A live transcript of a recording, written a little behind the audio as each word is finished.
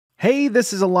Hey,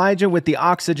 this is Elijah with the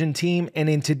Oxygen team, and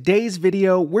in today's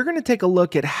video, we're going to take a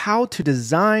look at how to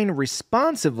design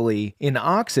responsively in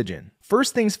Oxygen.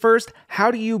 First things first,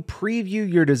 how do you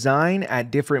preview your design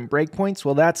at different breakpoints?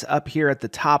 Well, that's up here at the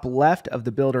top left of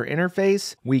the builder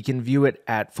interface. We can view it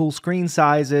at full screen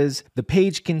sizes, the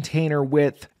page container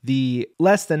width, the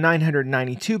less than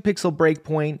 992 pixel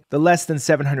breakpoint, the less than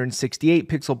 768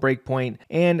 pixel breakpoint,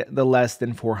 and the less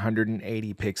than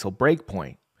 480 pixel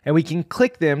breakpoint. And we can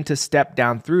click them to step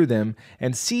down through them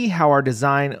and see how our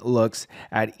design looks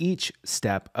at each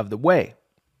step of the way.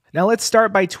 Now let's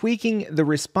start by tweaking the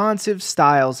responsive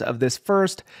styles of this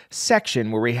first section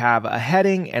where we have a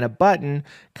heading and a button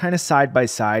kind of side by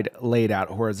side laid out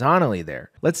horizontally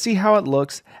there. Let's see how it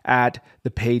looks at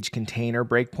the page container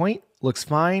breakpoint. Looks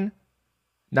fine.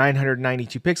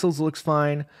 992 pixels looks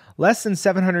fine. Less than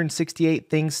 768,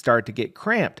 things start to get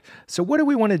cramped. So what do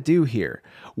we want to do here?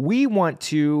 We want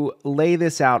to lay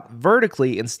this out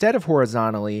vertically instead of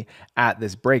horizontally at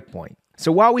this breakpoint.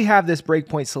 So while we have this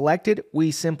breakpoint selected,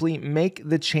 we simply make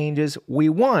the changes we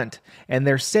want and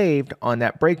they're saved on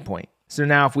that breakpoint. So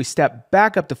now if we step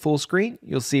back up to full screen,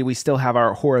 you'll see we still have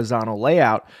our horizontal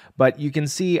layout, but you can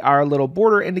see our little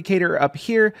border indicator up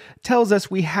here tells us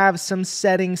we have some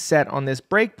settings set on this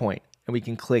breakpoint, and we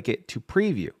can click it to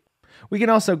preview. We can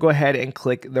also go ahead and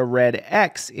click the red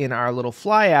X in our little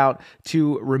flyout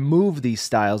to remove these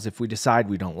styles if we decide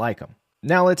we don't like them.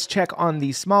 Now let's check on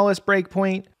the smallest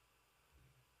breakpoint.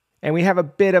 And we have a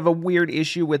bit of a weird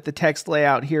issue with the text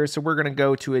layout here, so we're going to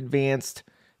go to advanced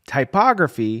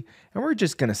typography, and we're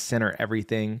just going to center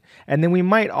everything. And then we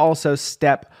might also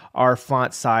step our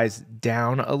font size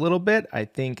down a little bit. I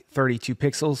think 32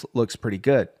 pixels looks pretty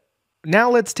good.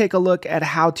 Now let's take a look at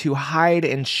how to hide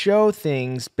and show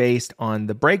things based on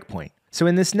the breakpoint. So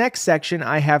in this next section,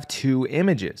 I have two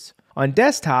images. On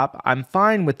desktop, I'm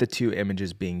fine with the two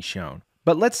images being shown.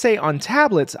 But let's say on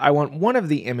tablets, I want one of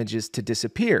the images to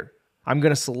disappear. I'm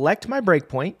going to select my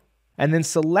breakpoint, and then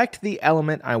select the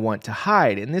element I want to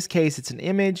hide. In this case, it's an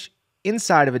image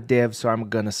inside of a div, so I'm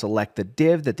going to select the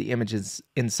div that the image is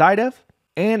inside of,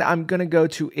 and I'm going to go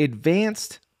to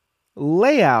Advanced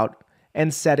Layout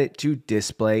and set it to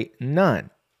Display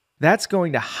None. That's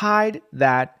going to hide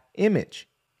that image.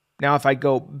 Now, if I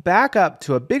go back up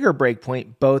to a bigger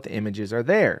breakpoint, both images are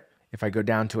there. If I go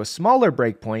down to a smaller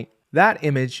breakpoint, that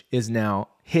image is now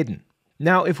hidden.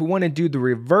 Now, if we want to do the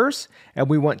reverse and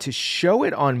we want to show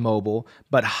it on mobile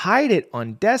but hide it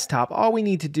on desktop, all we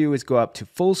need to do is go up to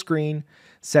full screen,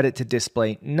 set it to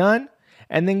display none,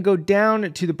 and then go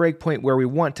down to the breakpoint where we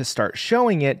want to start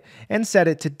showing it and set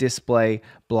it to display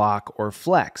block or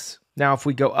flex. Now, if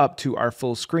we go up to our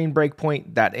full screen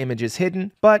breakpoint, that image is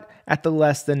hidden, but at the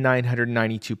less than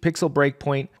 992 pixel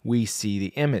breakpoint, we see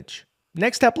the image.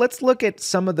 Next up, let's look at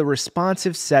some of the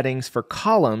responsive settings for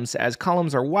columns, as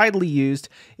columns are widely used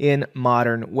in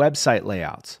modern website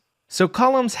layouts. So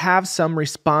columns have some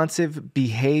responsive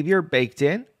behavior baked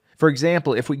in. For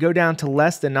example, if we go down to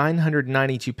less than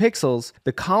 992 pixels,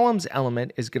 the columns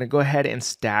element is going to go ahead and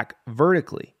stack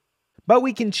vertically. But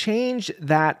we can change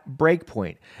that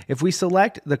breakpoint. If we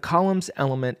select the columns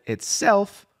element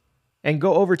itself and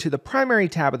go over to the primary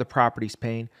tab of the properties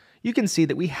pane, you can see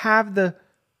that we have the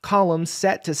columns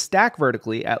set to stack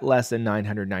vertically at less than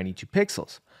 992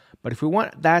 pixels. But if we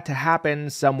want that to happen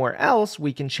somewhere else,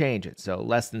 we can change it. So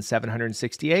less than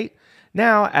 768.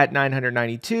 Now at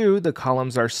 992, the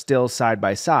columns are still side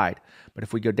by side. But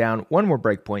if we go down one more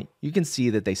breakpoint, you can see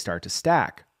that they start to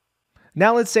stack.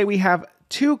 Now let's say we have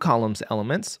two columns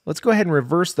elements. Let's go ahead and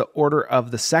reverse the order of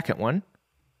the second one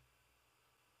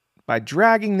by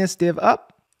dragging this div up.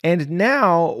 And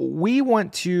now we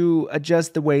want to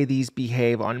adjust the way these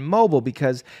behave on mobile,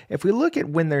 because if we look at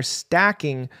when they're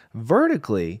stacking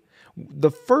vertically,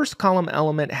 the first column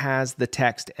element has the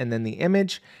text and then the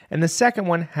image, and the second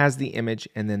one has the image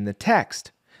and then the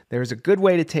text. There's a good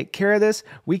way to take care of this.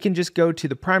 We can just go to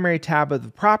the primary tab of the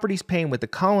properties pane with the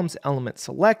columns element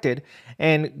selected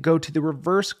and go to the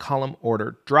reverse column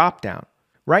order dropdown.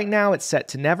 Right now it's set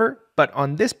to never, but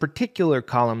on this particular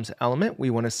columns element,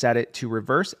 we want to set it to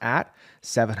reverse at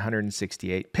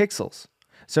 768 pixels.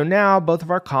 So now both of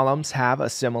our columns have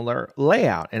a similar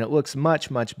layout and it looks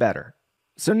much, much better.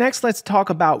 So next, let's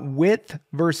talk about width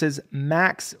versus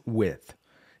max width.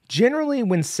 Generally,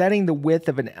 when setting the width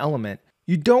of an element,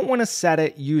 you don't want to set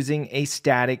it using a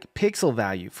static pixel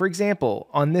value. For example,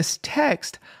 on this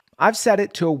text, I've set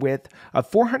it to a width of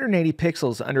 480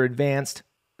 pixels under advanced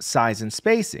size and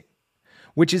spacing,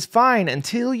 which is fine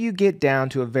until you get down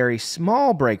to a very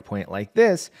small breakpoint like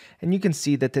this, and you can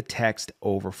see that the text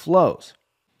overflows.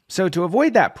 So to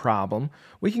avoid that problem,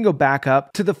 we can go back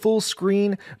up to the full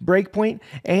screen breakpoint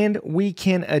and we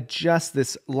can adjust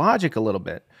this logic a little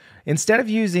bit. Instead of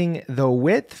using the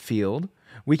width field,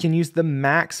 we can use the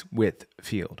max width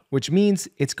field, which means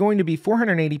it's going to be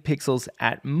 480 pixels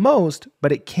at most,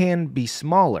 but it can be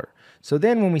smaller. So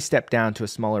then when we step down to a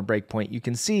smaller breakpoint, you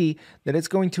can see that it's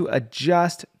going to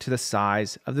adjust to the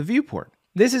size of the viewport.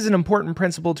 This is an important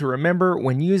principle to remember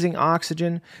when using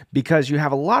Oxygen because you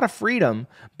have a lot of freedom,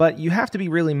 but you have to be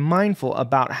really mindful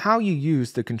about how you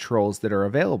use the controls that are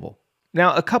available.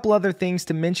 Now, a couple other things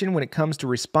to mention when it comes to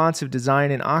responsive design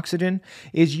in Oxygen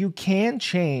is you can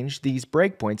change these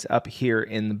breakpoints up here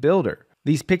in the builder.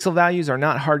 These pixel values are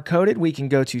not hard-coded. We can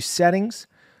go to Settings,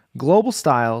 Global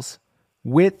Styles,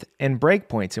 Width, and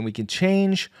Breakpoints, and we can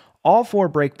change all 4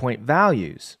 breakpoint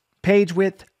values: page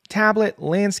width, tablet,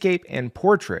 landscape, and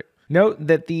portrait. Note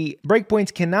that the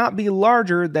breakpoints cannot be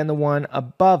larger than the one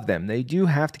above them. They do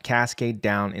have to cascade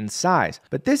down in size,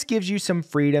 but this gives you some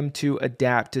freedom to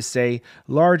adapt to, say,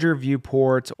 larger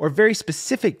viewports or very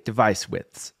specific device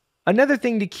widths. Another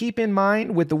thing to keep in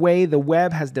mind with the way the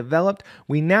web has developed,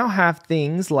 we now have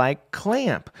things like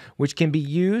Clamp, which can be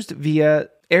used via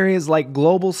areas like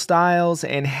global styles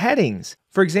and headings.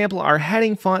 For example, our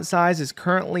heading font size is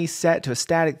currently set to a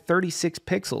static 36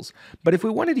 pixels, but if we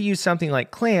wanted to use something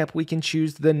like Clamp, we can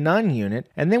choose the None unit,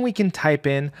 and then we can type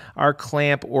in our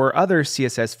Clamp or other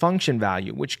CSS function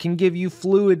value, which can give you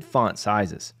fluid font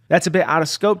sizes. That's a bit out of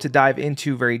scope to dive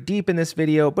into very deep in this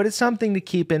video, but it's something to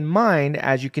keep in mind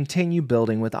as you continue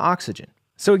building with Oxygen.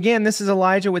 So again, this is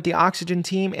Elijah with the Oxygen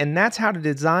team, and that's how to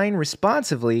design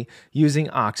responsively using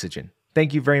Oxygen.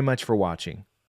 Thank you very much for watching.